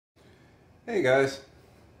Hey guys,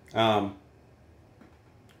 welcome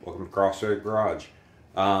to Crossroad Garage.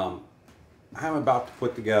 I'm about to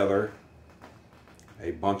put together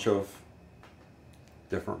a bunch of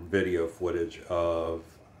different video footage of,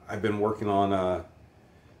 I've been working on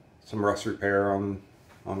some rust repair on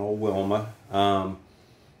old Wilma.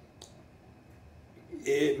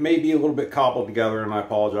 It may be a little bit cobbled together and I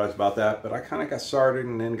apologize about that, but I kind of got started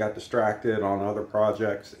and then got distracted on other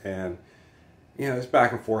projects, and you know, it's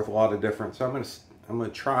back and forth, a lot of different. So I'm gonna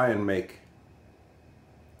try and make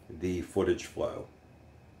the footage flow.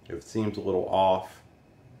 If it seems a little off,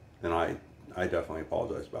 then I definitely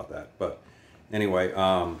apologize about that. But anyway,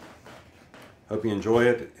 hope you enjoy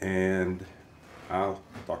it, and I'll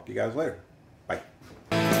talk to you guys later. Bye.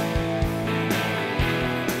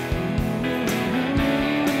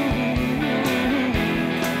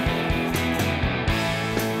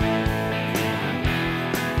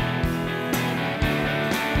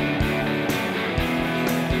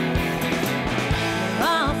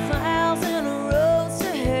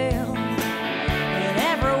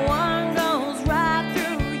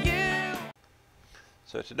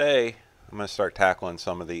 So today I'm going to start tackling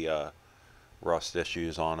some of the rust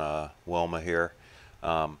issues on Wilma here.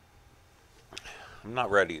 I'm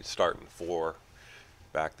not ready to start in the floor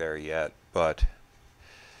back there yet, but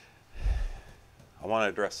I want to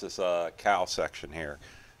address this cowl section here.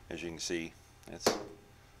 As you can see, it's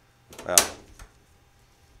well,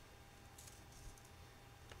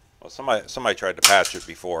 somebody tried to patch it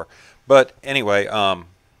before, but anyway,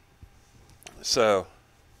 so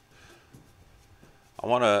I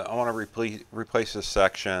want to replace this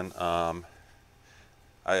section. I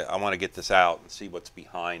want to get this out and see what's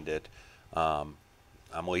behind it. I'm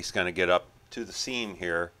at least going to get up to the seam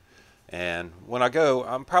here, and when I go,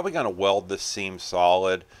 I'm probably going to weld this seam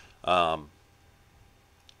solid. I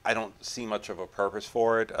don't see much of a purpose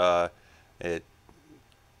for it. I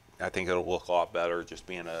think it'll look a lot better just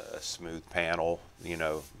being a smooth panel, you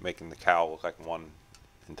know, making the cowl look like one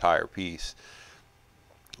entire piece.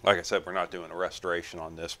 Like I said, we're not doing a restoration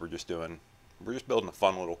on this. We're just building a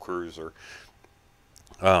fun little cruiser.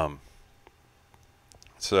 So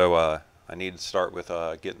I need to start with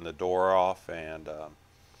getting the door off, and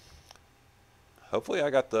hopefully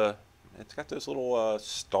it's got those little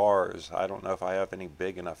stars. I don't know if I have any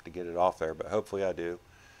big enough to get it off there, but hopefully I do.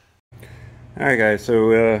 All right, guys.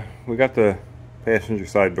 So we got the passenger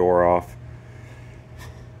side door off.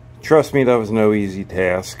 Trust me, that was no easy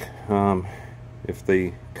task. If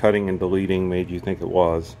the cutting and deleting made you think it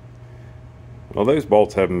was. Well, those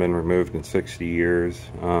bolts haven't been removed in 60 years.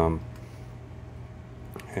 So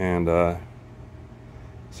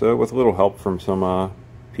with a little help from some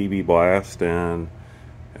PB Blast and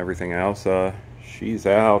everything else, she's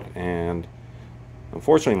out. And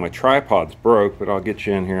unfortunately my tripod's broke, but I'll get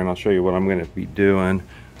you in here and I'll show you what I'm going to be doing.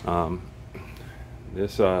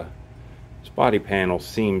 This body panel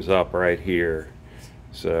seams up right here.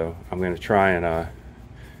 So I'm going to try and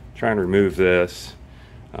remove this.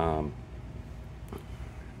 Try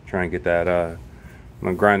and get that. I'm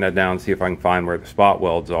going to grind that down and see if I can find where the spot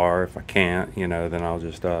welds are. If I can't, you know, then I'll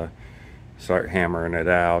just start hammering it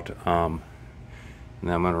out. And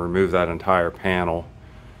then I'm going to remove that entire panel.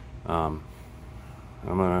 I'm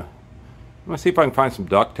going to see if I can find some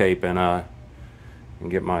duct tape and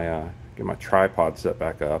get my tripod set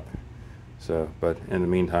back up. So, but in the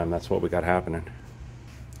meantime, that's what we got happening.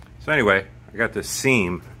 So anyway, I got this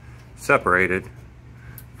seam separated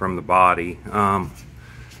from the body. I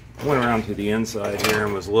went around to the inside here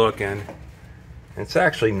and was looking. It's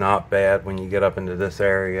actually not bad when you get up into this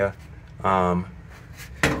area.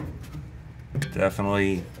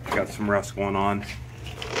 Definitely got some rust going on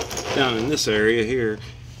down in this area here.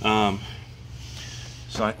 So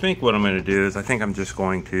I think what I'm going to do is I think I'm going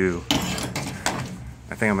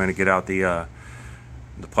to get out the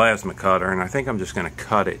plasma cutter, and I think I'm just going to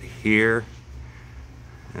cut it here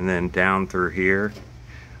and then down through here,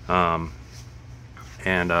 and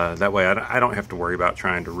that way I don't have to worry about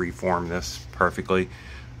trying to reform this perfectly.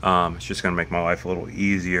 It's just going to make my life a little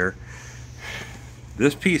easier.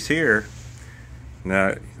 This piece here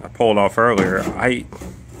that I pulled off earlier, I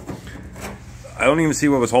don't even see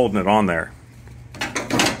what was holding it on there,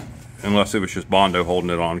 unless it was just Bondo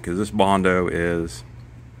holding it on, because this Bondo is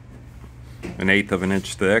 1/8 of an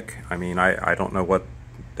inch thick. I mean, I don't know what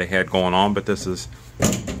they had going on, but this is,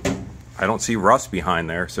 I don't see rust behind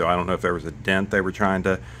there, so I don't know if there was a dent they were trying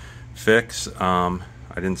to fix. I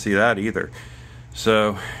didn't see that either.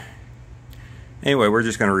 So anyway, we're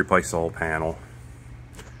just going to replace the whole panel.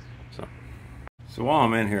 So while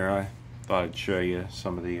I'm in here, I thought I'd show you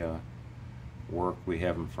some of the work we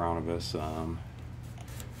have in front of us.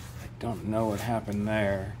 don't know what happened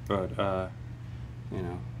there, but you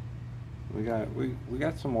know, we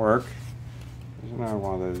got some work. There's another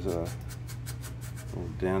one of those little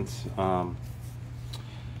dents.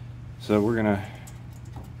 So we're gonna.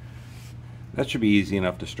 That should be easy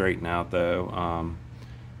enough to straighten out, though.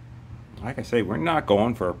 Like I say, we're not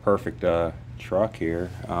going for a perfect truck here.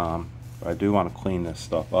 I do want to clean this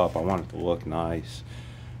stuff up. I want it to look nice.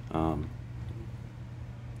 You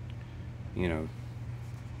know.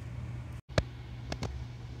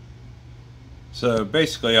 So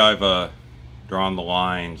basically, I've drawn the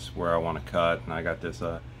lines where I want to cut, and I got this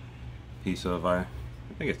piece of I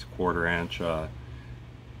think it's a 1/4 inch.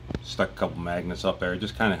 Stuck a couple magnets up there.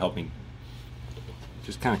 Just kind of help me.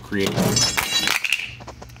 Just kind of create.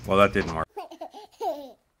 Well, that didn't work.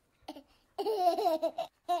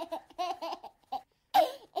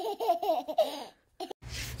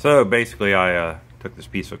 So basically, I took this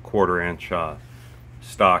piece of 1/4 inch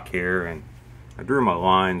stock here, and I drew my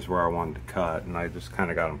lines where I wanted to cut, and I just kind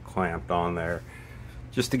of got them clamped on there,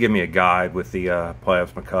 just to give me a guide with the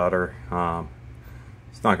plasma cutter.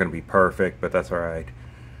 It's not going to be perfect, but that's all right.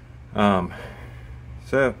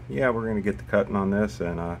 So yeah, we're going to get the cutting on this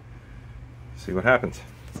and see what happens.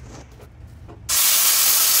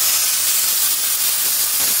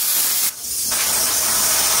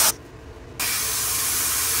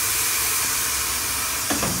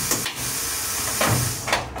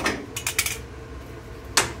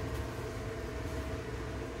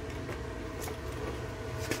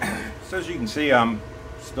 So as you can see, I'm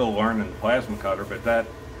still learning the plasma cutter, but that,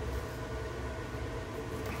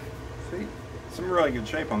 see, it's in really good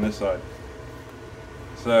shape on this side.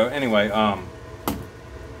 So anyway, I'm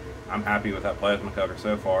happy with that plasma cutter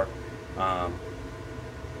so far.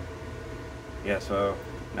 Yeah, so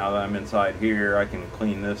now that I'm inside here, I can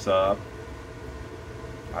clean this up.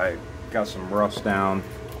 I got some rust down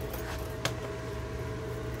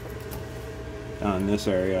in this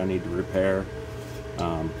area I need to repair.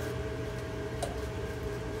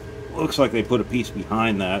 Looks like they put a piece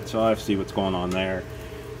behind that, so I have to see what's going on there.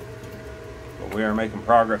 But we are making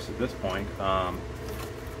progress at this point.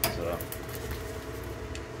 So,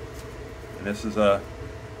 and this is a,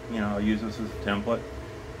 you know, I'll use this as a template,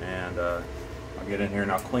 and I'll get in here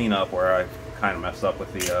and I'll clean up where I kind of messed up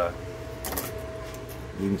with the.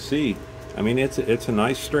 You can see, I mean, it's a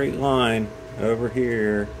nice straight line over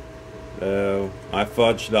here. So I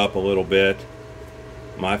fudged up a little bit.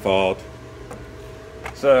 My fault.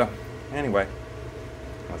 So anyway,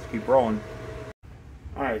 let's keep rolling.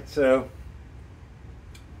 Alright, so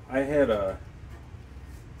I had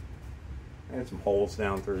some holes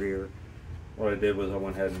down through here. What I did was I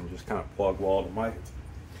went ahead and just kind of plug welded I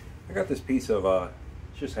got this piece of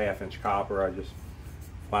it's just 1/2 inch copper. I just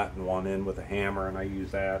flattened one end with a hammer, and I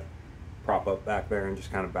use that prop up back there and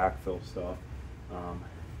just kind of backfill stuff.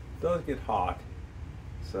 It does get hot,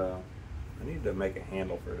 so I need to make a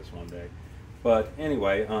handle for this one day. But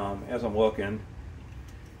anyway, as I'm looking,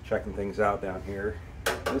 checking things out down here,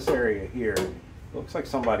 this area here, it looks like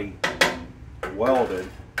somebody welded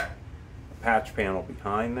a patch panel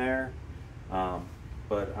behind there.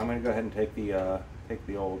 But I'm going to go ahead and take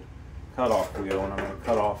the old cutoff wheel, and I'm going to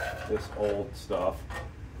cut off this old stuff.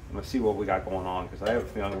 I'm going to see what we got going on, because I have a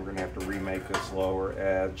feeling we're going to have to remake this lower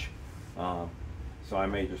edge. So I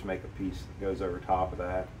may just make a piece that goes over top of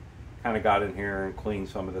that. Kind of got in here and cleaned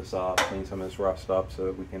some of this up, clean some of this rust up, so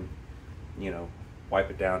that we can, you know, wipe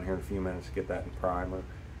it down here in a few minutes, get that in primer,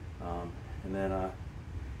 and then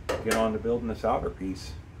get on to building this outer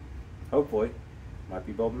piece. Hopefully, might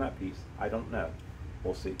be building that piece. I don't know.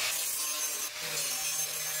 We'll see.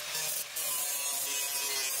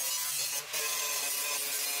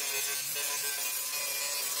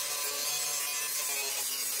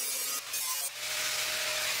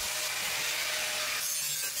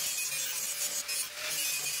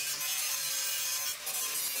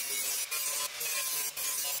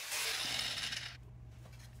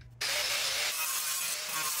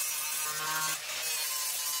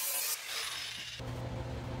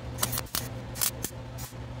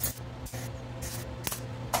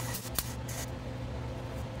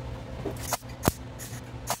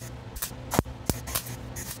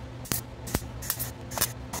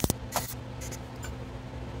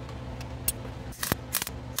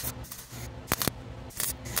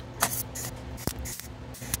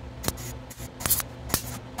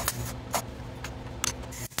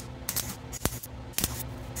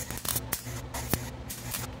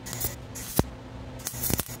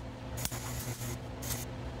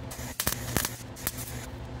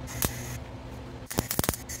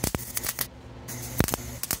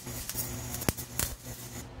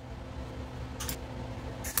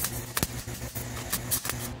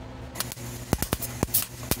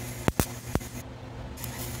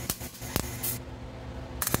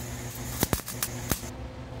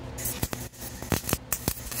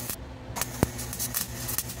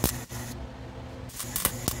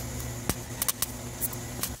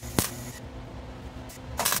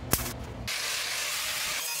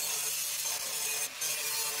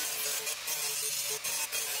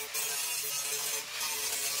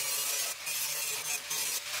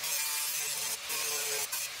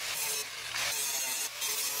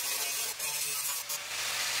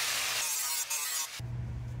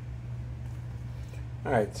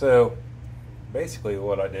 Alright, so basically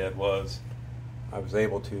what I did was I was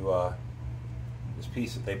able to, this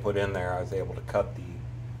piece that they put in there, I was able to cut the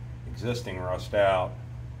existing rust out,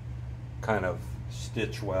 kind of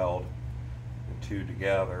stitch weld the two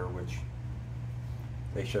together, which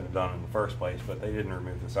they should have done in the first place, but they didn't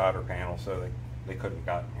remove the solder panel, so they couldn't have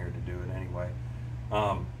gotten here to do it anyway.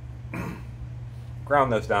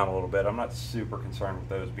 Ground those down a little bit. I'm not super concerned with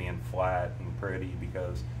those being flat and pretty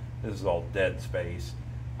because this is all dead space.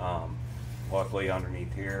 Luckily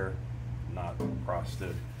underneath here, not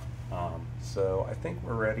crusted. So I think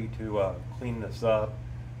we're ready to clean this up,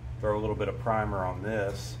 throw a little bit of primer on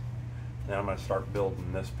this, then I'm going to start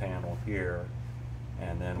building this panel here,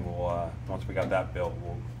 and then we'll, once we got that built,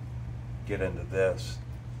 we'll get into this.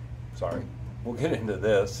 Sorry, we'll get into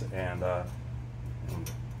this and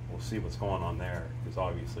we'll see what's going on there, because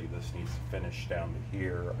obviously this needs to finish down to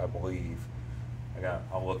here, I believe.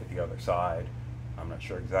 I'll look at the other side. I'm not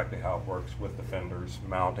sure exactly how it works with the fenders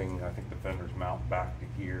mounting. I think the fenders mount back to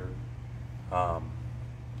here. So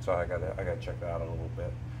I gotta check that out a little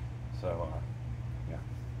bit. So yeah,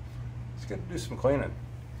 let's do some cleaning.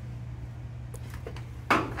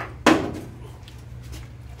 So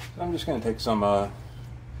I'm just gonna take some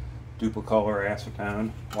Duplicolor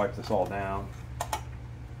acetone, wipe this all down.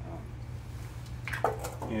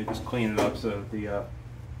 Just clean it up so that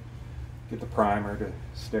get the primer to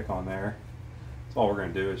stick on there. So all we're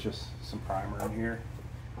going to do is just some primer in here.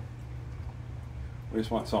 We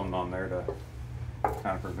just want something on there to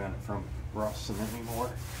kind of prevent it from rusting anymore.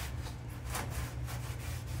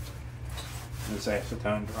 This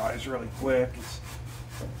acetone dries really quick. It's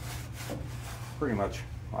pretty much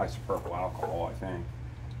isopropyl alcohol, I think.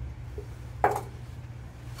 At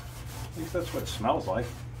least that's what it smells like.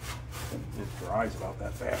 It dries about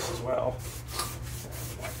that fast as well.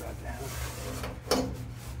 Wipe that down.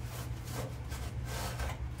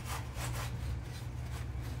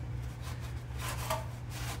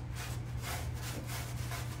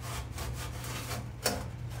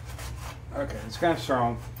 Okay, it's kind of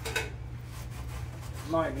strong.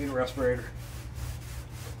 Might need a respirator.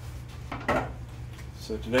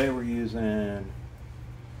 So today we're using, can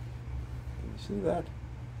you see that?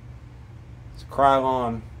 It's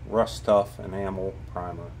Krylon Rust Tough Enamel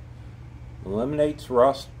Primer. Eliminates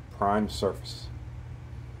rust, primes surface.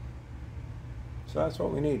 So that's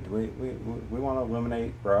what we need. We want to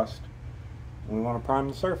eliminate rust, and we want to prime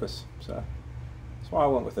the surface. So that's why I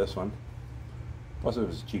went with this one. Plus it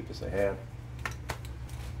was the cheapest they had.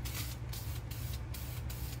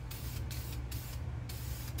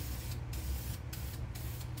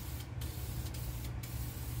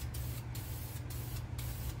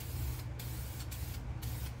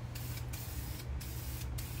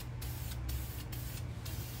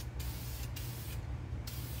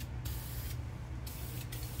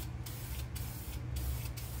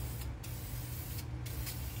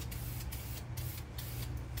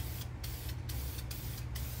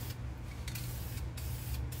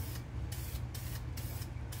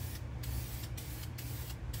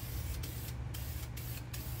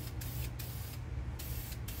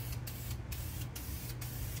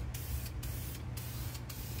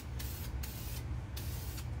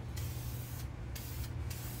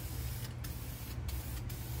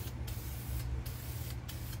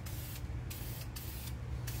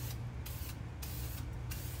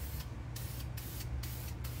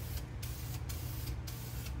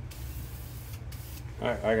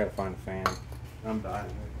 Alright, I gotta find a fan. I'm dying.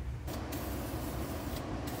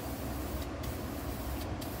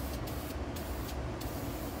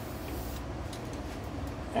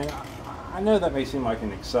 And I know that may seem like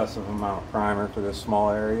an excessive amount of primer for this small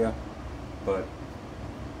area, but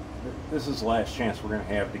this is the last chance we're going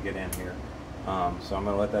to have to get in here. So I'm going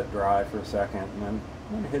to let that dry for a second, and then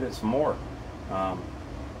I'm going to hit it some more.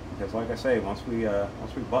 Because like I say, once we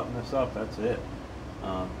button this up, that's it.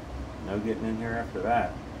 No getting in here after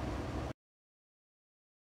that.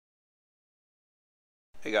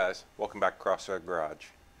 Hey guys, welcome back to Crossroad Garage.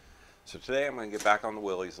 So today I'm going to get back on the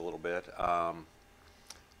Willys a little bit. I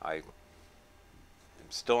am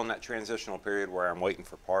still in that transitional period where I'm waiting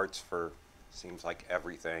for parts for, seems like,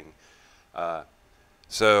 everything.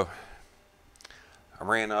 So I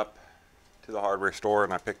ran up to the hardware store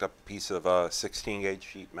and I picked up a piece of 16 gauge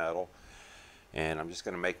sheet metal, and I'm just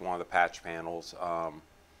going to make one of the patch panels.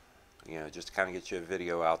 You know, just to kind of get you a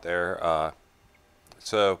video out there.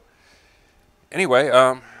 So anyway,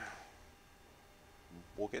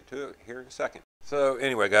 we'll get to it here in a second. So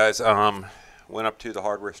anyway, guys, went up to the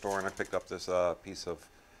hardware store and I picked up this piece of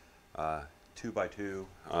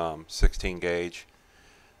 2x2 16 gauge.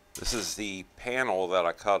 This is the panel that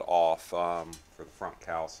I cut off for for the front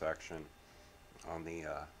cowl section on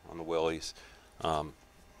the Willys.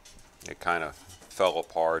 It kind of fell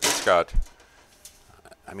apart. It's got,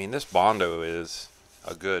 I mean, this Bondo is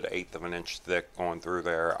a good 1/8 of an inch thick going through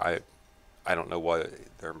there. I don't know what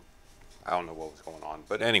I don't know what was going on,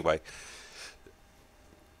 but anyway.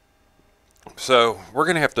 So we're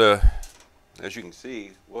gonna have to, as you can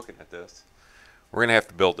see, looking at this, we're gonna have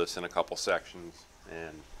to build this in a couple sections,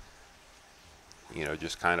 and you know,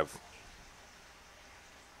 just kind of,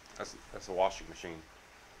 that's a washing machine.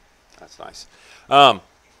 That's nice. But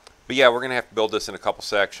yeah, we're going to have to build this in a couple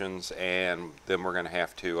sections, and then we're going to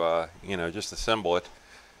have to, you know, just assemble it.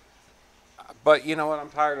 But you know what? I'm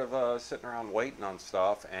tired of sitting around waiting on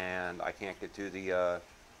stuff, and I can't get to the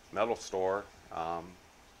metal store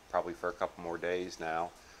probably for a couple more days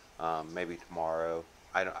now. Maybe tomorrow.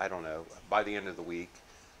 I don't know. By the end of the week.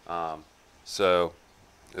 So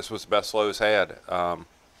this was the best Lowe's had.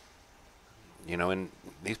 You know, in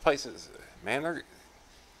these places, man,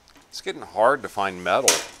 it's getting hard to find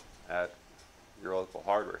metal at your local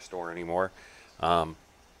hardware store anymore.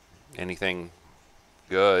 Anything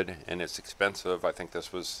good, and it's expensive. I think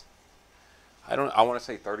this was, I want to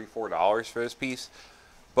say $34 for this piece,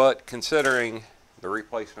 but considering the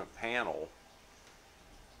replacement panel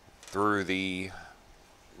through the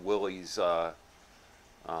Willys, I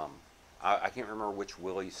can't remember which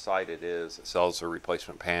Willys site it is that sells the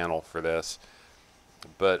replacement panel for this,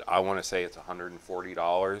 but I want to say it's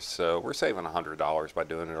 $140, so we're saving $100 by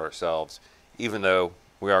doing it ourselves, even though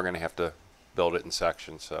we are going to have to build it in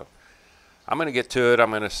sections. So I'm going to get to it. I'm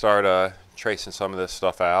going to start tracing some of this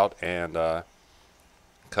stuff out and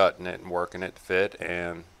cutting it and working it to fit,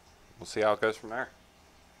 and we'll see how it goes from there.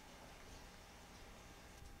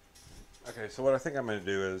 Okay, so what I think I'm going to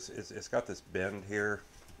do is it's got this bend here.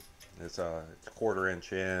 It's a 1/4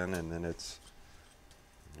 inch in, and then it's,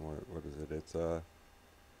 what is it? It's a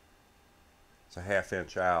 1/2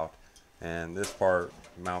 inch out, and this part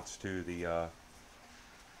mounts to the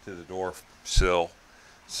door sill.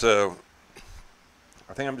 So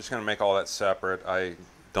I think I'm just going to make all that separate. I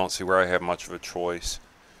don't see where I have much of a choice.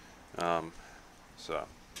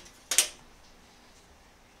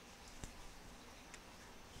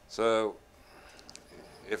 So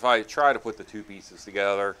if I try to put the two pieces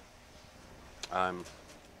together, I'm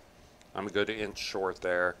a good inch short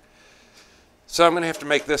there. So I'm going to have to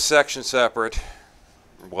make this section separate,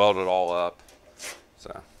 weld it all up.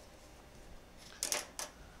 So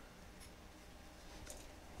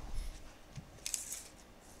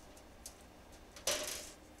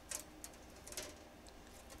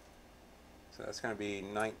that's going to be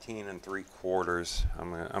 19 3/4.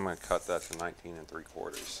 I'm going to cut that to 19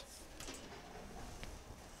 3/4.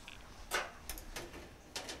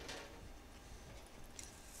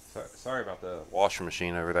 Sorry about the washing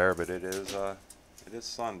machine over there, but it is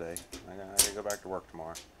Sunday. I gotta go back to work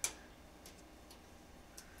tomorrow.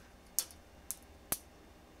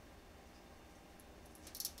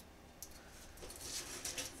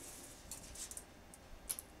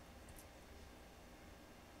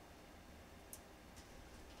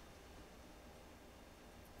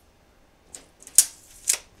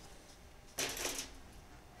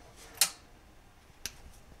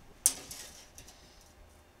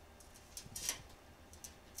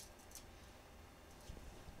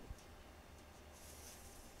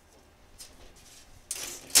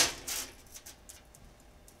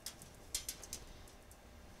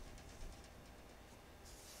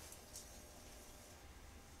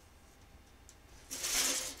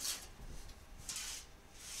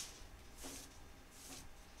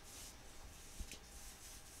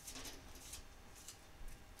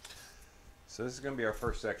 So this is going to be our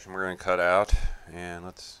first section we're going to cut out, and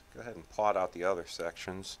let's go ahead and plot out the other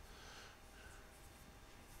sections.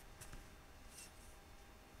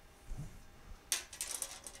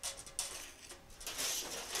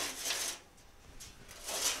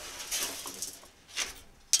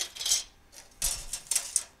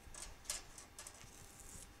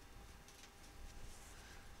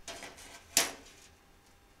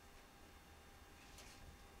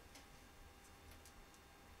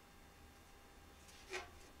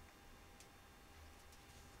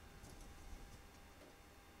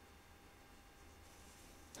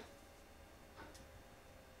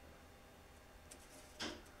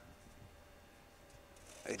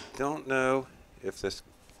 I don't know if this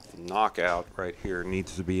knockout right here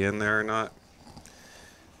needs to be in there or not.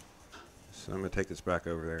 So I'm going to take this back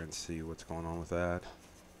over there and see what's going on with that.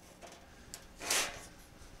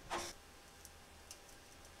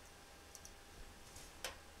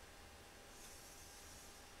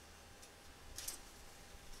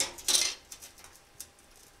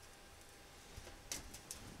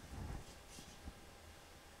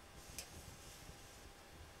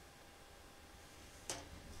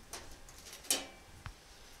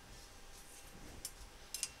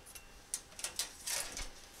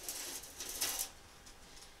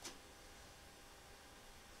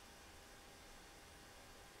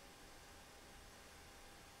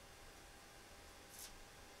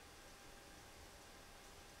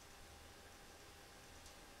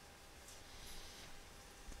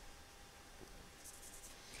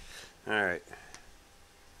 Alright.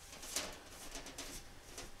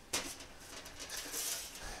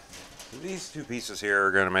 So these two pieces here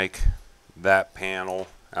are going to make that panel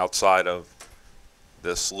outside of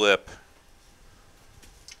this lip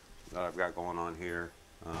that I've got going on here.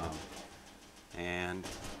 And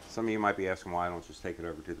some of you might be asking why I don't just take it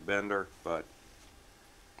over to the bender, but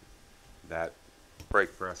that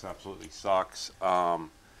brake press absolutely sucks, and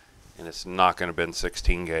it's not going to bend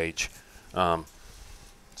 16 gauge.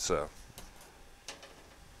 So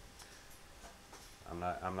I'm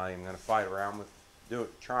not even going to fight around with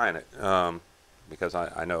trying it, because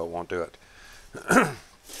I know it won't do it.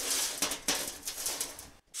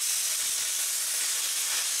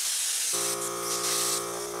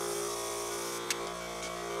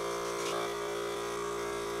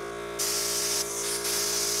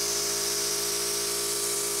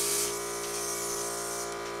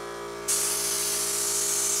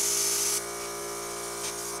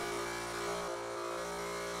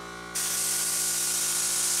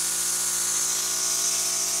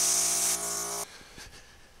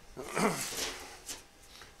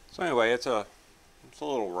 So anyway, it's a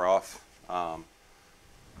little rough. I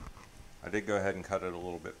did go ahead and cut it a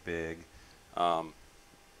little bit big. I'm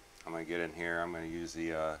going to get in here. I'm going to use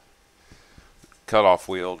the cutoff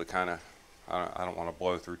wheel to kind of, I don't want to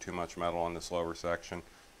blow through too much metal on this lower section.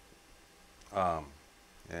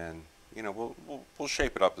 And you know, we'll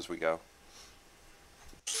shape it up as we go.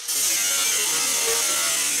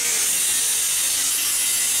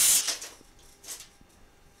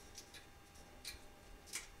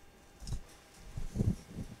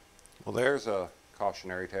 Well, there's a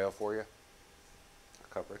cautionary tale for you.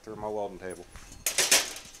 I cut right through my welding table.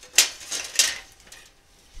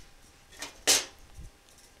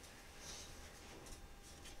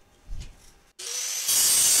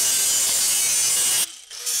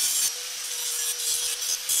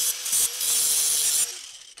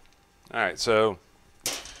 Alright, so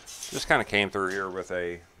just kind of came through here with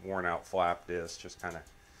a worn out flap disc, just kind of,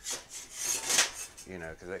 you know,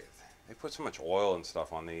 because they put so much oil and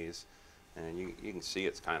stuff on these, and you can see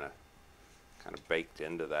it's kind of baked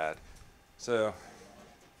into that. So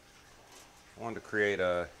I wanted to create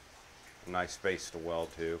a nice space to weld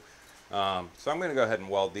to. So I'm going to go ahead and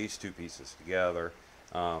weld these two pieces together,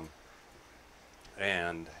 and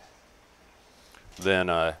then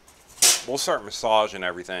we'll start massaging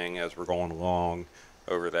everything as we're going along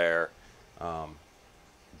over there.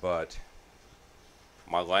 But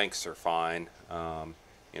my lengths are fine.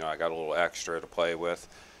 You know, I got a little extra to play with.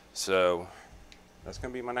 So that's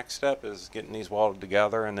going to be my next step, is getting these welded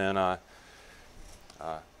together, and then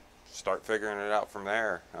start figuring it out from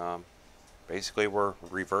there. Basically, we're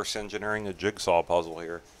reverse engineering a jigsaw puzzle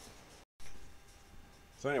here.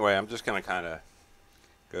 So anyway, I'm just going to kind of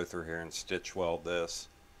go through here and stitch weld this.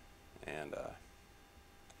 And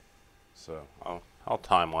so I'll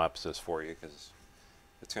time lapse this for you because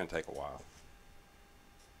it's going to take a while.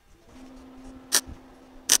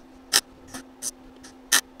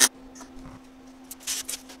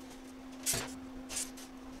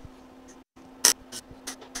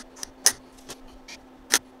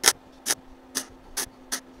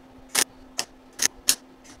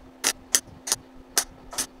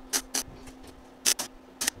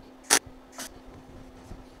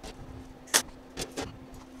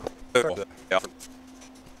 You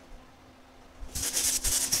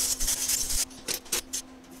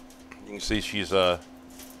can see she's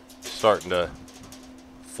starting to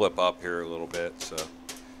flip up here a little bit, so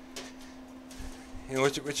you know,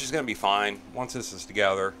 which is going to be fine. Once this is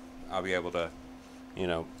together, I'll be able to, you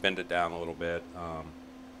know, bend it down a little bit.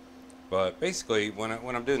 But basically, when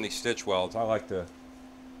I'm doing these stitch welds, I like to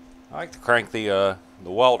crank the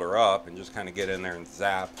welder up and just kind of get in there and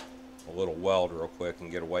zap a little weld real quick and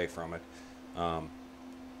get away from it.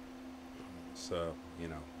 So, you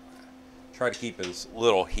know, try to keep as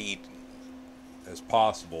little heat as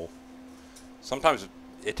possible. Sometimes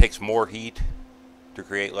it takes more heat to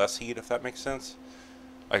create less heat, if that makes sense.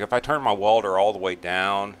 Like if I turn my welder all the way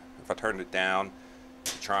down, if I turned it down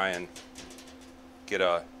to try and get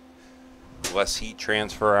a less heat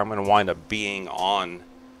transfer, I'm going to wind up being on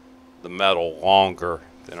the metal longer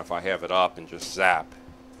than if I have it up and just zap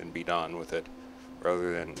and be done with it,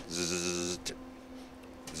 rather than zzz,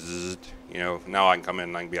 zzz, you know. Now I can come in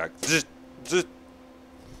and I can be like zzz, zzz,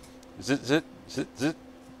 zzz, zzz, zzz, zzz,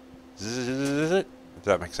 zzz. If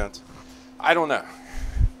that makes sense. I don't know.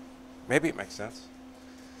 Maybe it makes sense.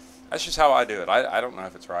 That's just how I do it. I don't know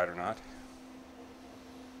if it's right or not.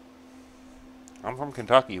 I'm from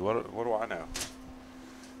Kentucky. What do I know?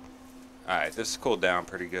 Alright, this has cooled down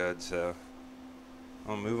pretty good, so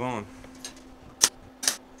I'll move on.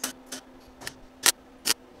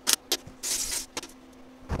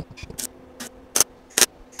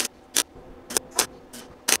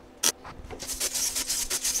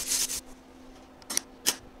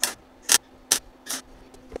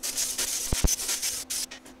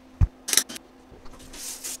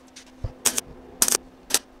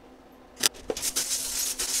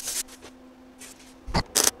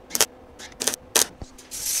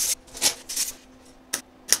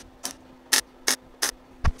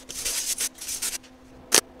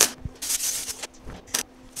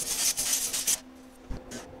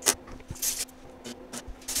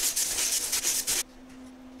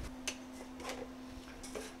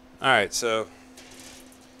 Alright, so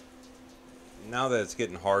now that it's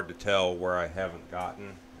getting hard to tell where I haven't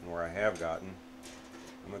gotten and where I have gotten,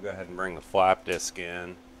 I'm going to go ahead and bring the flap disc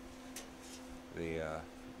in, the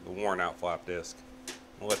worn out flap disc.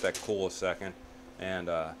 I'll let that cool a second, and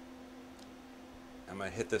I'm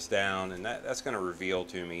going to hit this down, and that's going to reveal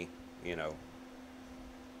to me, you know,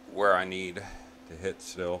 where I need to hit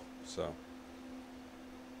still. So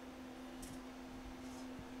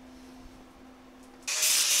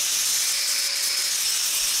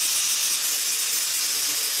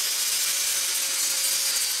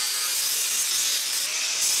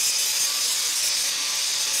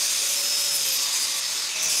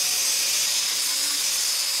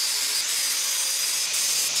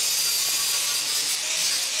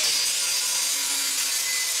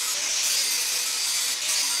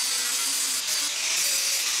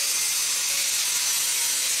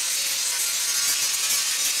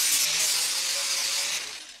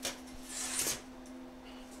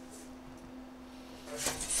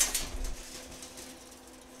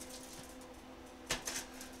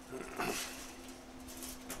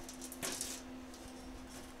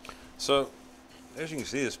So, as you can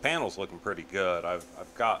see, this panel's looking pretty good. I've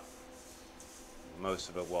got most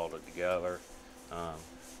of it welded together.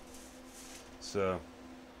 So,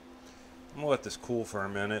 I'm going to let this cool for a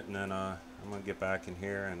minute, and then I'm going to get back in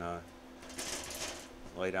here and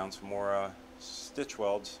lay down some more stitch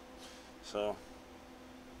welds. So,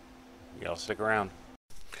 y'all stick around.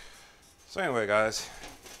 So anyway, guys,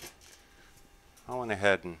 I went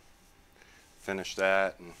ahead and finished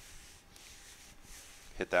that and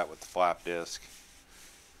hit that with the flap disc.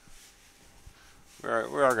 We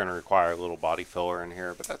are going to require a little body filler in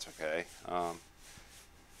here, but that's okay.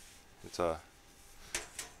 It's a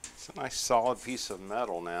nice solid piece of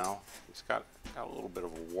metal now. It's got a little bit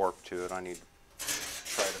of a warp to it. I need to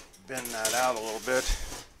try to bend that out a little bit.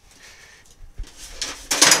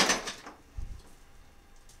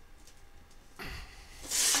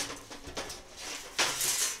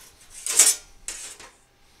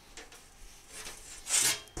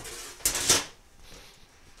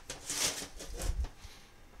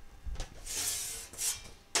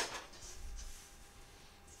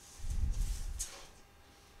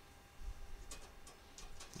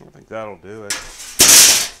 I think that'll do it.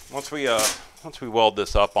 Once we weld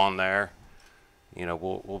this up on there, you know,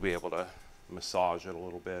 we'll be able to massage it a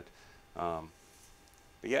little bit. But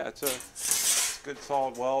yeah, it's good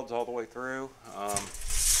solid welds all the way through.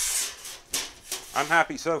 I'm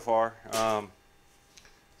happy so far.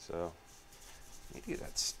 So let me get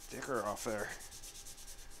that sticker off there.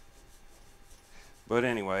 But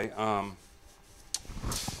anyway, I'm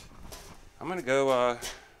gonna go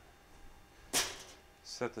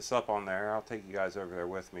set this up on there. I'll take you guys over there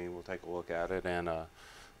with me. We'll take a look at it, and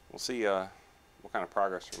we'll see what kind of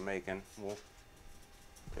progress we're making. We'll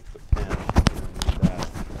take the pen and do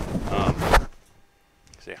that.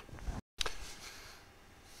 So yeah.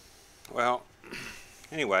 Well,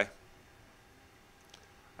 anyway,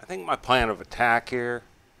 I think my plan of attack here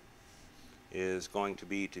is going to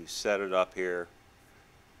be to set it up here,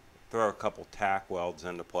 throw a couple tack welds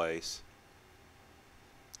into place,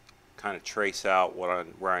 kind of trace out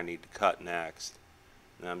where I need to cut next,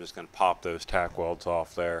 and I'm just going to pop those tack welds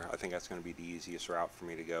off there. I think that's going to be the easiest route for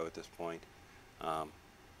me to go at this point,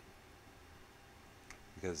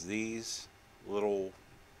 because these little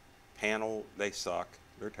panel, they suck.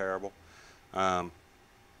 They're terrible. I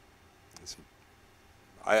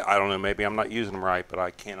don't know, maybe I'm not using them right, but I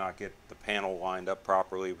cannot get the panel lined up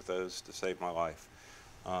properly with those to save my life.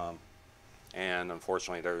 And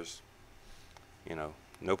unfortunately, there's, you know,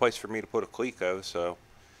 no place for me to put a cleco, so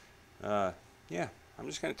yeah, I'm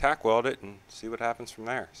just going to tack weld it and see what happens from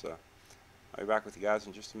there. So I'll be back with you guys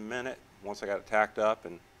in just a minute once I got it tacked up,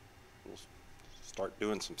 and we'll start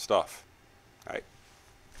doing some stuff. All right.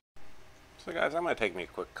 So guys, I'm going to take me a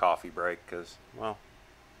quick coffee break because, well,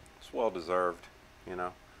 it's well deserved, you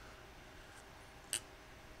know.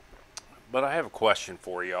 But I have a question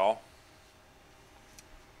for y'all.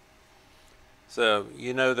 So,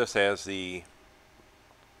 you know, this has the,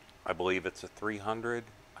 I believe it's a 300.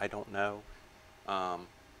 I don't know.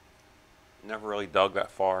 Never really dug that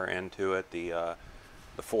far into it. The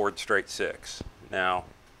Ford straight six. Now,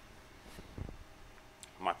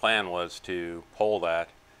 my plan was to pull that,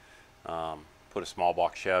 put a small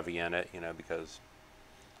block Chevy in it, you know, because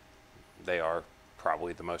they are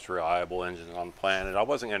probably the most reliable engines on the planet. I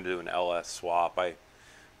wasn't going to do an LS swap. I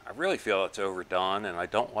really feel it's overdone, and I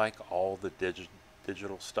don't like all the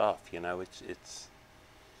digital stuff. You know,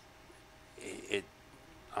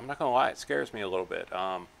 I'm not gonna lie, it scares me a little bit.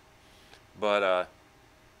 But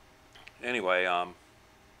anyway,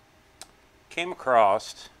 came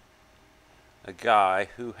across a guy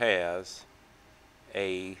who has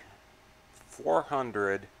a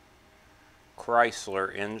 400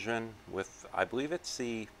 Chrysler engine with, I believe it's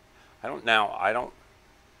the, don't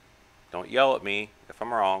yell at me if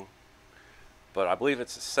I'm wrong, but I believe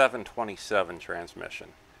it's a 727 transmission.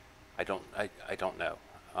 I don't know.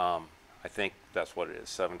 I think that's what it is,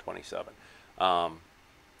 727.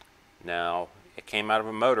 Now, it came out of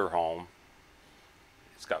a motorhome.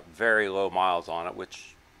 It's got very low miles on it,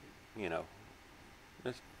 which, you know,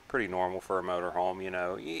 is pretty normal for a motorhome. You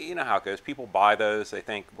know how it goes. People buy those. They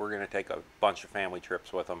think we're going to take a bunch of family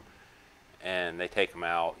trips with them, and they take them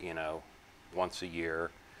out, once a year,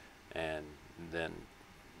 and then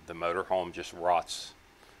the motorhome just rots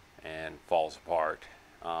and falls apart.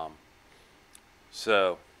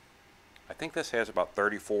 So I think this has about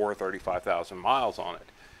 35,000 miles on it.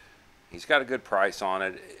 He's got a good price on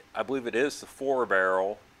it. I believe it is the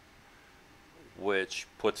 4-barrel, which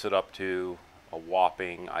puts it up to a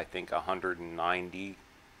whopping, I think, 190,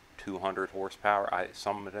 200 horsepower.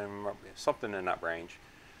 Something in that range.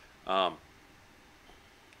 So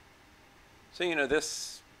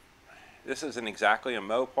this isn't exactly a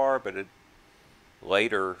Mopar, but it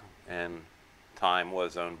later in time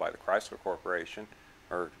was owned by the Chrysler Corporation,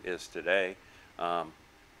 or is today.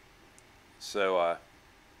 So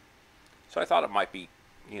I thought it might be,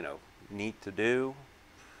 neat to do,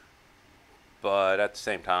 but at the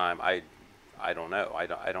same time, I don't know. I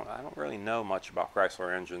don't really know much about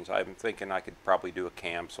Chrysler engines. I'm thinking I could probably do a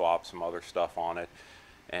cam swap, some other stuff on it,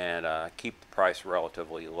 and keep the price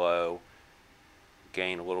relatively low,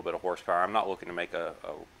 gain a little bit of horsepower. I'm not looking to make a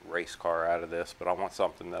race car out of this, but I want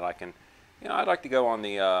something that I can, I'd like to go on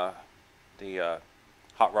the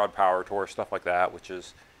Hot Rod Power Tour, stuff like that, which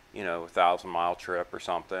is, a 1,000-mile trip or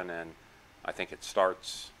something, and I think it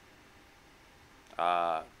starts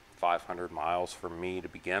 500 miles for me to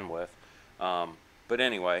begin with. But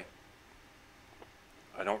anyway,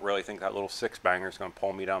 I don't really think that little 6-banger is going to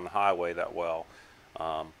pull me down the highway that well.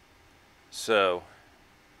 So,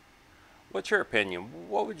 what's your opinion?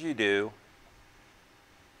 What would you do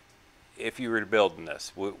if you were building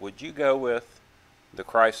this? Would you go with the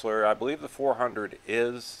Chrysler? I believe the 400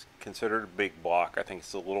 is considered a big block. I think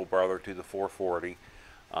it's the little brother to the 440.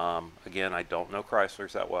 Again, I don't know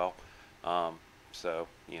Chryslers that well. So,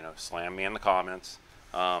 slam me in the comments.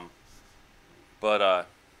 Or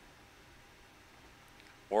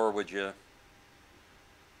would you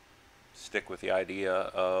stick with the idea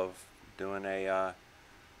of doing a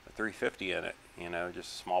 350 in it?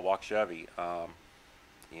 Just a small block Chevy.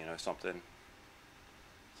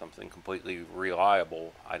 Something completely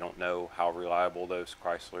reliable. I don't know how reliable those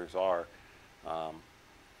Chryslers are.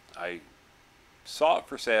 I saw it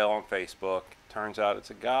for sale on Facebook. Turns out it's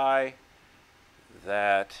a guy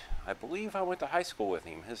that I believe I went to high school with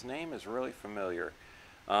him. His name is really familiar.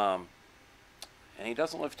 And he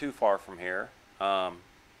doesn't live too far from here.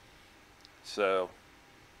 So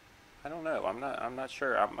I don't know. I'm not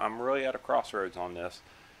sure. I'm really at a crossroads on this.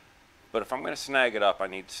 But if I'm going to snag it up, I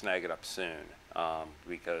need to snag it up soon.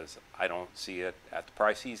 Because I don't see it at the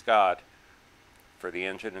price he's got for the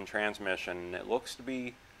engine and transmission. It looks to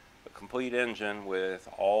be a complete engine with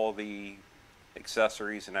all the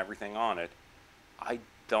accessories and everything on it. I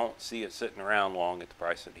don't see it sitting around long at the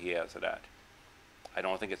price that he has it at. I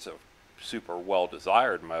don't think it's a super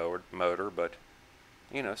well-desired motor, but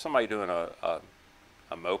somebody doing a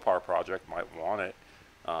Mopar project might want it.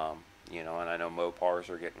 And I know Mopars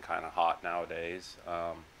are getting kind of hot nowadays.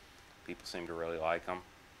 People seem to really like them.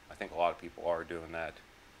 I think a lot of people are doing that,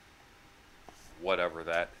 whatever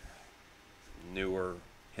that newer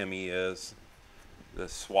Hemi is, the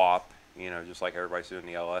swap, just like everybody's doing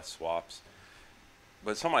the LS swaps.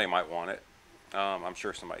 But somebody might want it. I'm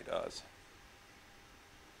sure somebody does.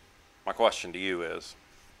 My question to you is,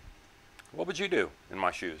 what would you do in my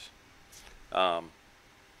shoes? Yeah.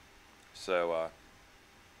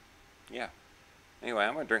 Anyway,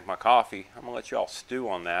 I'm going to drink my coffee. I'm going to let you all stew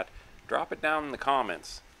on that. Drop it down in the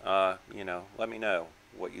comments. Let me know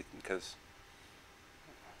what you think, because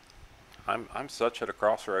I'm such at a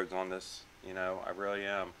crossroads on this. I really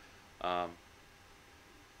am.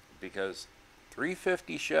 Because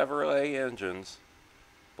 350 Chevrolet engines,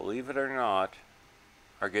 believe it or not,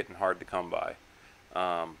 are getting hard to come by.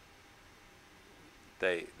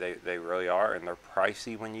 They really are, and they're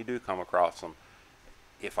pricey when you do come across them.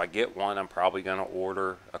 If I get one, I'm probably going to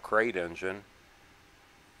order a crate engine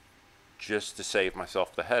just to save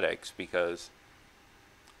myself the headaches, because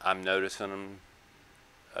I'm noticing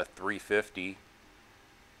a 350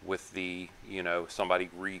 with the, somebody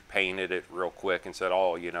repainted it real quick and said,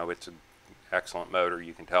 oh, it's excellent motor.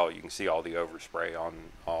 You can tell, you can see all the overspray on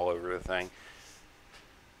all over the thing.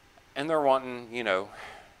 And they're wanting, you know,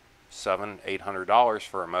 $700-800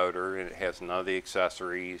 for a motor, and it has none of the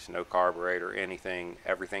accessories, no carburetor, anything.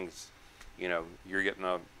 Everything's, you know, you're getting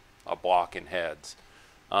a block in heads.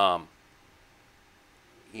 You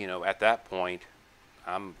know, at that point,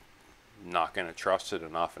 I'm not going to trust it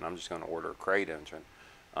enough, and I'm just going to order a crate engine.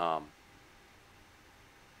 But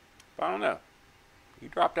I don't know. You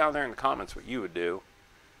drop down there in the comments what you would do,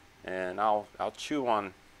 and I'll chew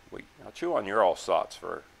on your all thoughts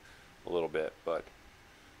for a little bit, but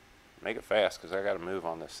make it fast because I got to move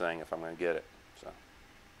on this thing if I'm going to get it. So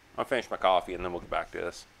I'll finish my coffee and then we'll get back to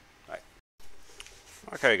this. All right.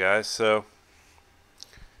 Okay, guys. So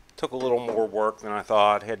took a little more work than I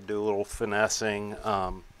thought. Had to do a little finessing,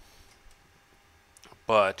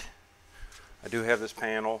 but I do have this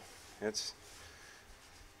panel. It's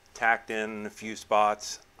tacked in a few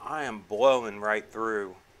spots. I am blowing right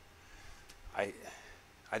through. I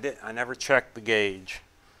never checked the gauge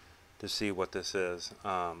to see what this is.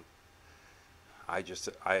 I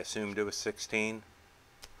assumed it was 16,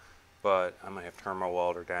 but I'm gonna have to turn my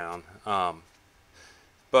welder down.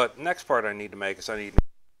 But next part I need to make is I need a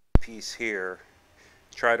piece here,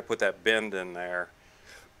 try to put that bend in there,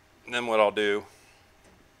 and then what I'll do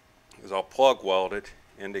is I'll plug weld it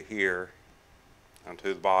into here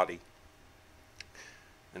onto the body,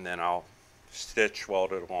 and then I'll stitch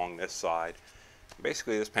weld it along this side.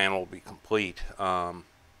 Basically this panel will be complete.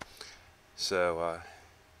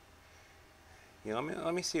 You know,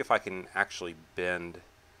 let me see if I can actually bend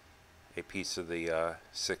a piece of the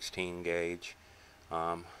 16 gauge.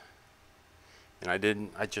 And I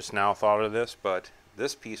just now thought of this, but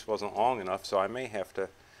this piece wasn't long enough, so I may have to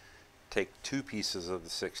take 2 pieces of the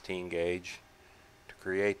 16 gauge to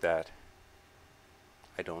create that.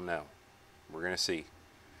 I don't know. We're gonna see.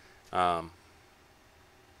 So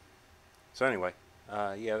anyway,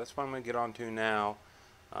 yeah, that's what I'm gonna get on to now.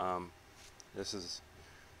 This is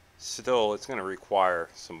still, it's going to require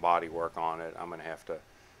some body work on it. I'm going to have to,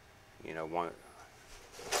 you know, I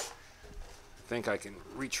think I can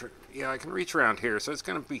reach, yeah, I can reach around here. So it's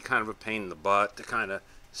going to be kind of a pain in the butt to kind of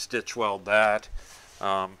stitch weld that,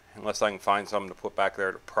 unless I can find something to put back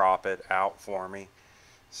there to prop it out for me.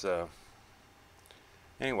 So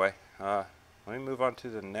anyway, let me move on to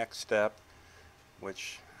the next step,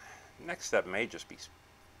 which next step may just be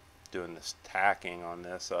doing this tacking on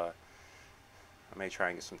this. I may try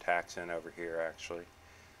and get some tacks in over here actually.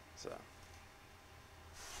 So,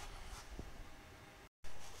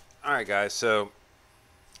 alright guys, so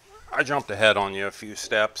I jumped ahead on you a few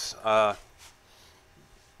steps. I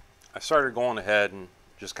started going ahead and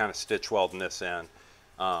just kind of stitch welding this in,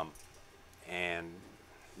 and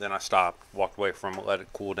then I stopped, walked away from it, let it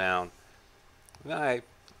cool down. Then I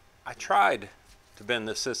tried to bend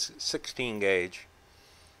this 16 gauge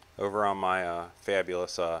over on my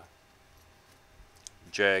fabulous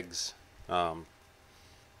Jegs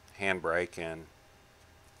handbrake, and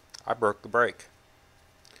I broke the brake.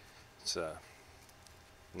 So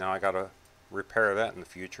now I gotta repair that in the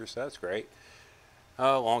future, so that's great.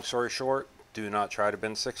 Long story short, do not try to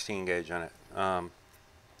bend 16 gauge in it.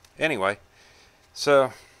 Anyway,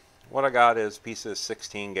 so what I got is a piece of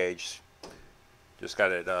 16 gauge. Just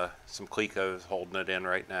got it, some Clecos holding it in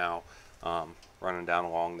right now, running down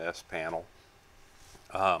along this panel.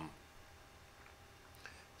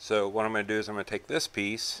 So what I'm going to do is I'm going to take this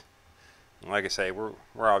piece, and like I say, we're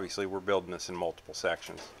building this in multiple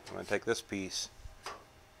sections. I'm going to take this piece,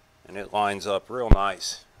 and it lines up real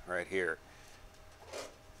nice right here.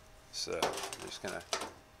 So I'm just going to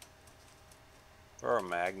throw a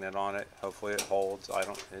magnet on it. Hopefully it holds.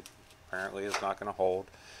 It apparently is not going to hold.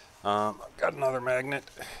 I've got another magnet.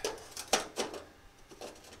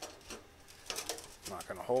 Not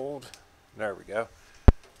going to hold. There we go.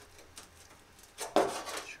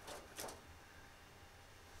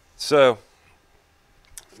 So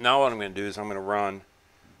now what I'm going to do is I'm going to run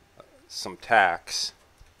some tacks.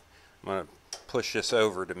 I'm going to push this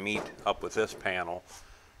over to meet up with this panel.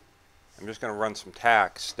 I'm just going to run some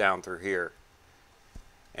tacks down through here,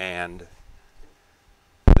 and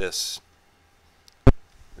this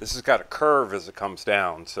has got a curve as it comes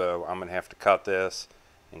down, so I'm going to have to cut this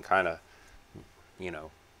and kind of, you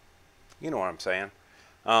know what I'm saying.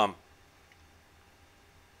 And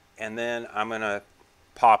then I'm going to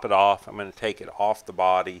pop it off. I'm going to take it off the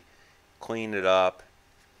body, clean it up,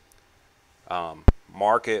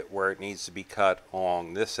 mark it where it needs to be cut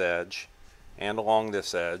along this edge and along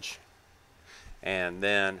this edge, and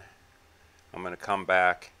then I'm going to come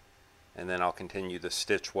back and then I'll continue the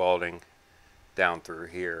stitch welding down through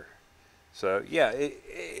here. So yeah,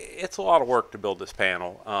 it's a lot of work to build this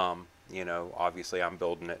panel. You know, obviously I'm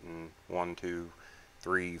building it in 1, 2,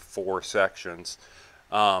 3, 4 sections.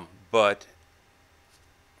 But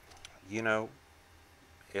you know,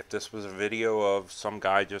 if this was a video of some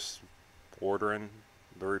guy just ordering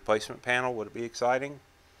the replacement panel, would it be exciting?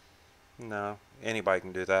 No, anybody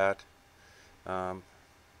can do that.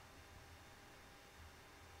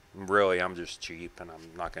 Really, I'm just cheap, and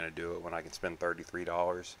I'm not going to do it when I can spend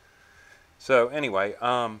 $33. So anyway,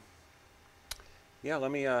 yeah,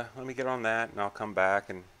 let me get on that, and I'll come back,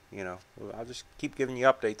 and you know, I'll just keep giving you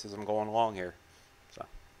updates as I'm going along here. So,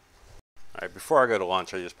 all right, before I go to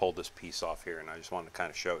lunch, I just pulled this piece off here, and I just wanted to kind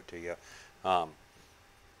of show it to you.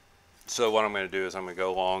 So what I'm going to do is I'm going to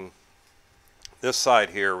go along. This side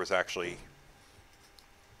here was actually,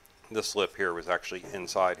 this lip here was actually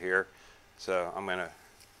inside here, so I'm going to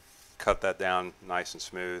cut that down nice and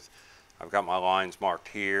smooth. I've got my lines marked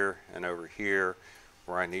here and over here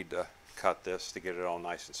where I need to cut this to get it all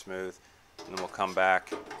nice and smooth, and then we'll come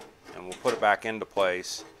back and we'll put it back into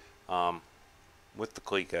place with the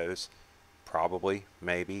Clecos, probably,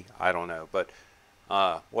 maybe, I don't know. But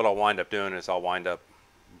what I'll wind up doing is I'll wind up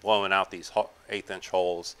blowing out these 1/8"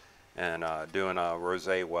 holes and doing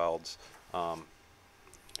rosé welds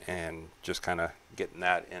and just kind of getting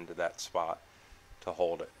that into that spot to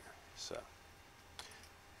hold it. So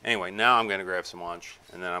anyway, now I'm going to grab some lunch,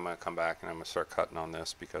 and then I'm going to come back and I'm going to start cutting on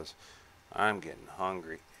this because I'm getting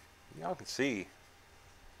hungry. Y'all can see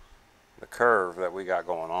the curve that we got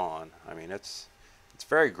going on. I mean, it's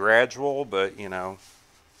very gradual, but you know,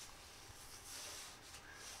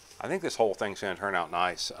 I think this whole thing's going to turn out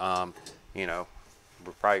nice. You know,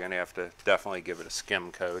 we're probably going to have to definitely give it a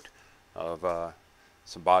skim coat of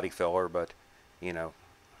some body filler, but you know,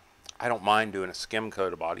 I don't mind doing a skim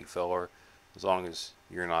coat of body filler as long as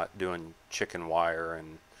you're not doing chicken wire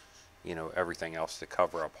and you know, everything else to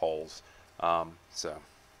cover up holes. So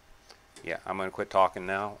yeah, I'm going to quit talking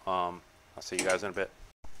now. I'll see you guys in a bit.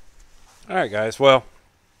 Alright guys, well,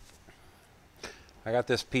 I got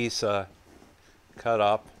this piece cut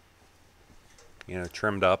up, you know,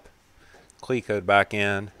 trimmed up, Clecoed back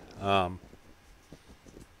in.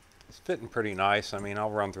 It's fitting pretty nice. I mean, I'll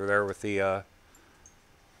run through there with the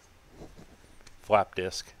flap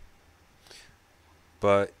disc.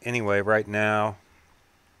 But anyway, right now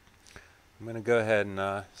I'm going to go ahead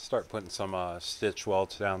and start putting some stitch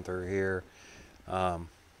welds down through here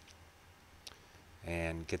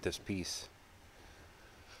and get this piece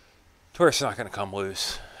to where it's not going to come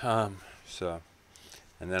loose. And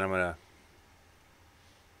then I'm going to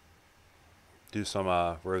do some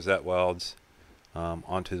rosette welds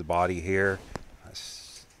onto the body here.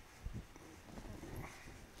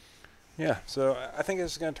 Yeah, so I think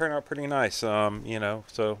it's going to turn out pretty nice. You know,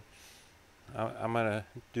 so I'm going to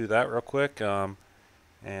do that real quick, and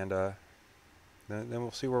then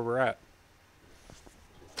we'll see where we're at.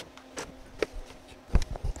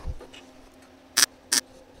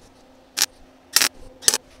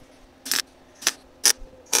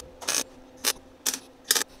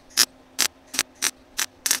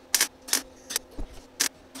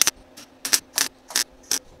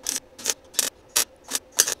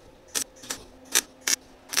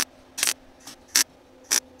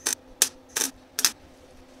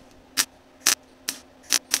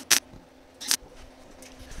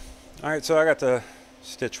 Alright, so I got the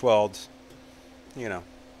stitch welds, you know,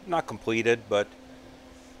 not completed, but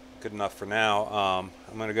good enough for now.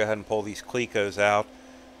 I'm going to go ahead and pull these Clecos out,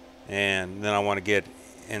 and then I want to get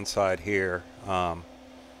inside here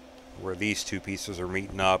where these two pieces are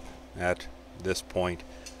meeting up at this point.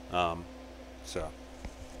 So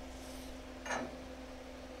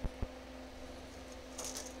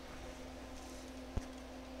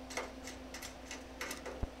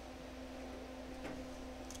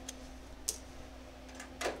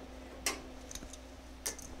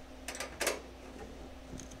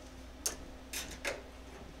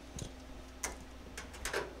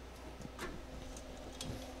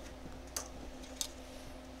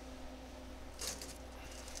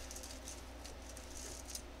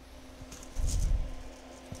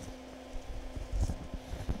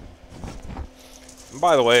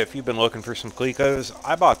by the way, if you've been looking for some Clecos,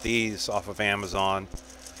 I bought these off of Amazon.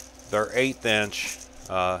 They're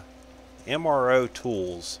 1/8" MRO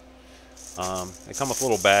tools. They come with a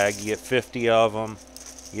little bag. You get 50 of them.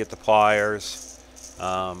 You get the pliers.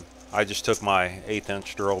 I just took my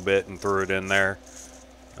 1/8" drill bit and threw it in there.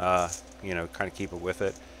 You know, kind of keep it with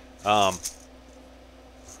it. I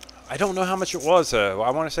don't know how much it was though. I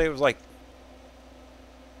want to say it was like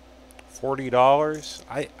 $40.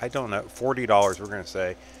 I don't know, $40 we're going to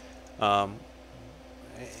say.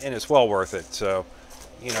 and it's well worth it. So,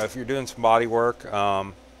 you know, if you're doing some body work,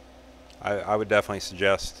 I would definitely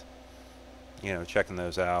suggest, you know, checking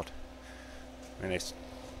those out. I mean,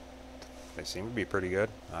 they seem to be pretty good.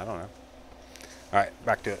 I don't know. All right,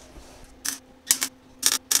 back to it.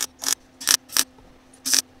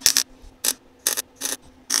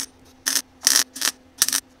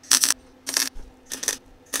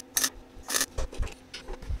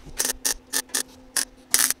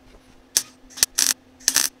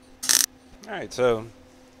 All right, so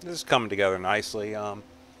this is coming together nicely.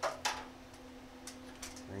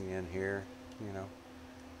 Bring in here, you know.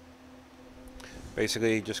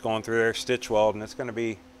 Basically, just going through there, stitch weld, and it's going to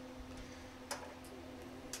be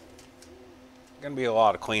a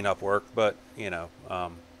lot of cleanup work, but you know,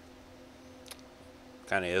 kind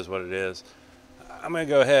of is what it is. I'm going to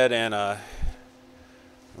go ahead and I'm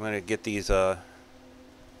going to get these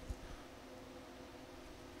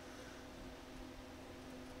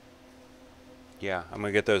yeah, I'm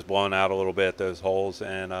going to get those blown out a little bit, those holes,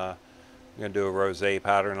 and I'm going to do a rosé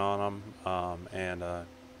pattern on them, and I'm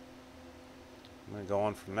going to go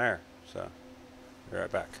on from there. So, be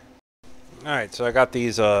right back. All right, so I got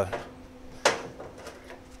these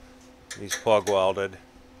plug welded.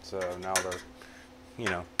 So now they're, you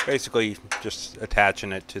know, basically just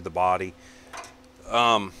attaching it to the body.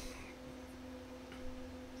 So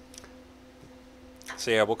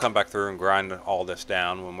yeah, we'll come back through and grind all this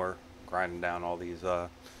down when we're grinding down all these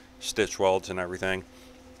stitch welds and everything.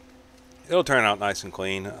 It'll turn out nice and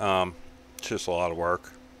clean. It's just a lot of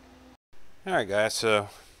work. All right, guys, so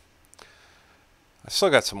I still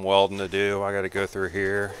got some welding to do. I got to go through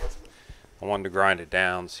here. I wanted to grind it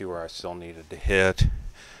down, see where I still needed to hit.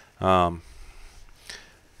 But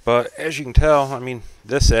as you can tell, I mean,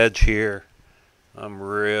 this edge here, I'm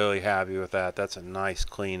really happy with that. That's a nice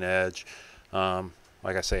clean edge.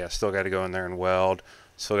 Like I say, I still got to go in there and weld.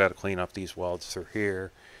 Still got to clean up these welds through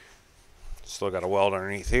here. Still got to weld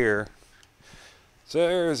underneath here. So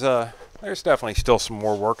there's definitely still some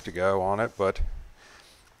more work to go on it, but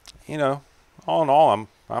you know, all in all,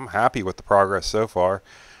 I'm happy with the progress so far.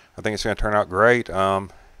 I think it's going to turn out great.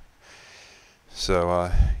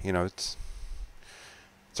 So you know, it's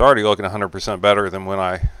already looking 100% better than what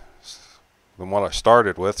I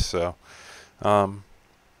started with. So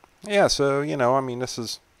yeah, so you know, I mean, this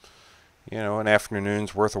is, you know, an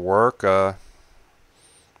afternoon's worth of work.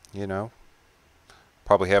 You know,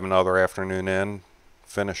 probably have another afternoon in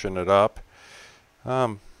finishing it up.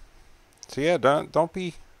 So yeah, don't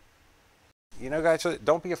be, you know, guys,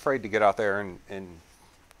 don't be afraid to get out there and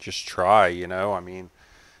just try. You know, I mean,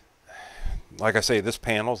 like I say, this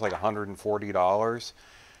panel's like $140.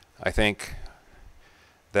 I think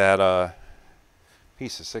that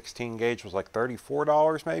piece of 16 gauge was like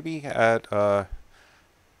 $34 maybe at I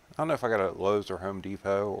don't know if I got it at Lowe's or Home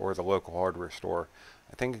Depot or the local hardware store.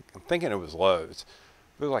 I'm thinking it was Lowe's.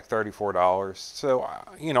 It was like $34. So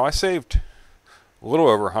you know, I saved a little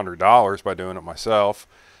over $100 by doing it myself.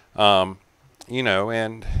 You know,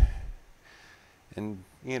 and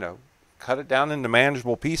you know, cut it down into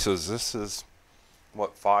manageable pieces. This is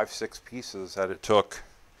what, 5-6 pieces that it took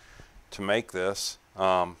to make this.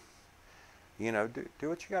 You know, do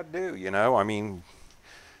what you got to do. You know, I mean,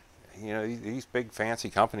 you know, these big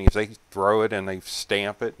fancy companies, they throw it and they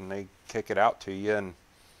stamp it and they kick it out to you, and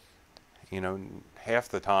you know, half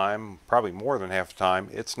the time, probably more than half the time,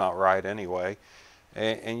 it's not right anyway,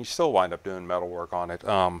 and you still wind up doing metal work on it.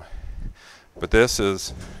 But this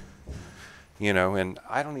is, you know, and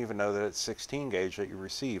I don't even know that it's 16 gauge that you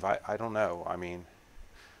receive. I don't know. I mean,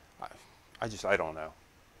 I don't know,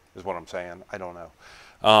 is what I'm saying. I don't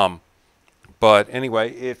know. But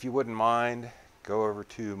anyway, if you wouldn't mind, go over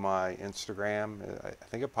to my Instagram. I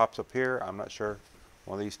think it pops up here. I'm not sure.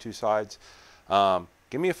 One of these two sides.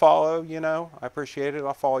 Give me a follow, you know. I appreciate it.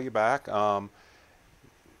 I'll follow you back.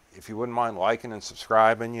 If you wouldn't mind liking and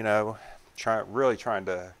subscribing, you know, really trying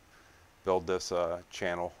to build this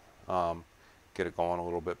channel, get it going a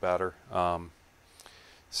little bit better.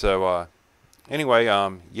 Anyway,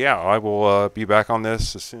 yeah, I will be back on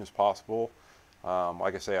this as soon as possible.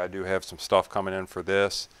 Like I say, I do have some stuff coming in for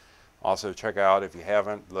this. Also, check out, if you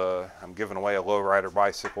haven't, I'm giving away a lowrider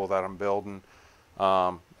bicycle that I'm building.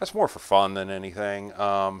 That's more for fun than anything.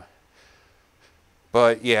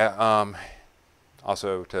 But yeah,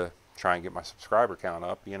 also to try and get my subscriber count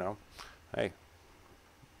up, you know. Hey.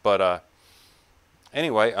 But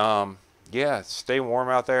anyway, yeah, stay warm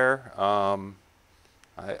out there.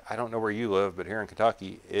 I don't know where you live, but here in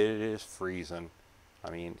Kentucky, it is freezing. I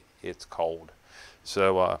mean, it's cold.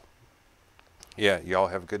 So, yeah, y'all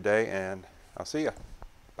have a good day, and I'll see ya.